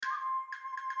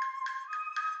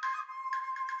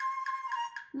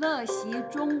乐习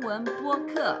中文播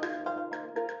客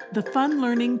the Fun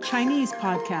Learning Chinese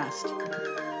podcast.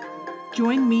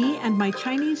 Join me and my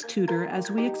Chinese tutor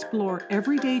as we explore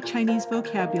everyday Chinese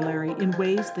vocabulary in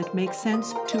ways that make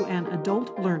sense to an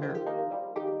adult learner.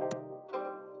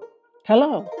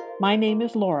 Hello, my name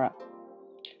is Laura.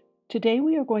 Today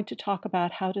we are going to talk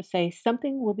about how to say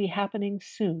something will be happening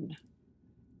soon.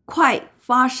 快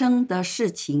发生的事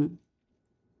情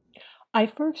I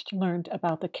first learned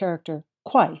about the character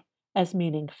快 as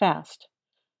meaning fast.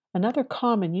 Another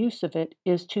common use of it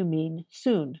is to mean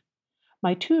soon.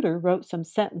 My tutor wrote some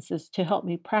sentences to help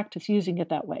me practice using it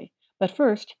that way. But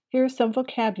first, here's some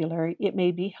vocabulary it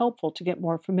may be helpful to get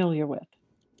more familiar with.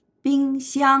 冰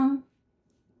箱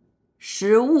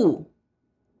食物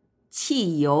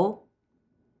汽油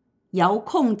遥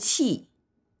控器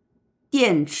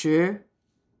电池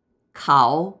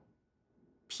烤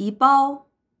皮包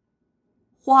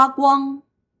花光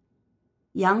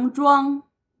洋装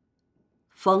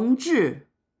缝制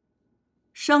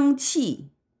生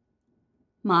气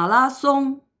马拉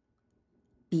松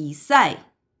比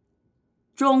赛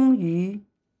终于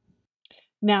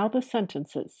Now the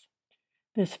sentences.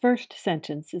 This first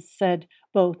sentence is said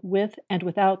both with and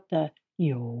without the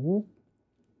有.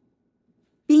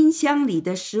 冰箱里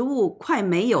的食物快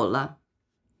没有了。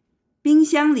冰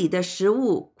箱里的食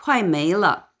物快没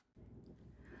了。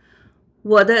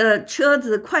我的车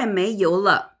子快没油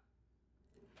了。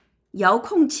遥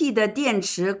控器的电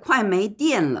池快没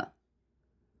电了。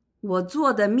我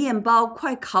做的面包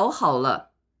快烤好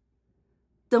了。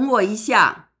等我一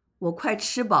下，我快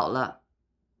吃饱了。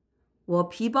我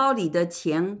皮包里的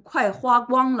钱快花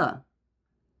光了。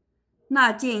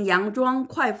那件洋装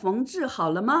快缝制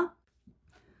好了吗？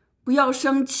不要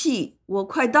生气，我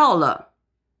快到了。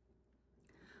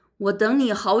我等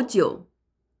你好久，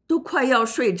都快要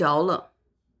睡着了。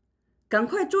赶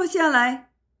快坐下来，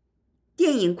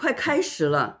电影快开始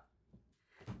了。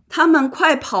他们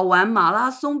快跑完马拉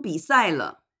松比赛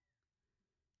了。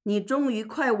你终于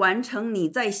快完成你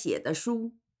在写的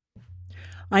书。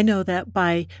I know that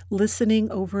by listening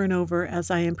over and over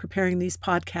as I am preparing these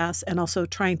podcasts and also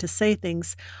trying to say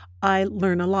things, I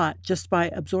learn a lot just by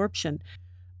absorption.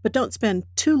 But don't spend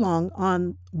too long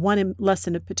on one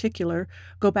lesson in particular.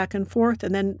 Go back and forth.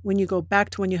 And then when you go back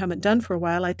to one you haven't done for a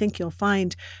while, I think you'll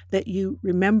find that you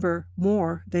remember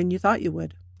more than you thought you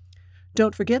would.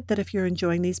 Don't forget that if you're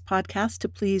enjoying these podcasts, to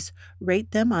please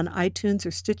rate them on iTunes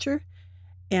or Stitcher.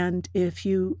 And if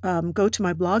you go to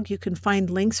my blog, you can find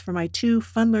links for my two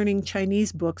fun learning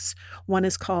Chinese books. One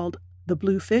is called The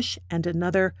Blue Fish and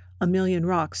another A Million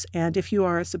Rocks. And if you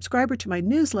are a subscriber to my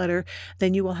newsletter,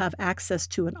 then you will have access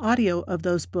to an audio of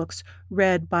those books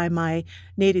read by my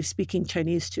native speaking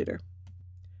Chinese tutor.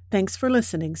 Thanks for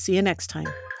listening. See you next time.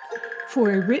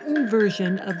 For a written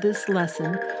version of this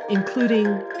lesson,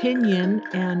 including pinyin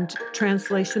and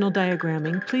translational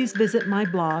diagramming, please visit my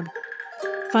blog,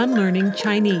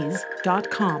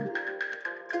 funlearningchinese.com.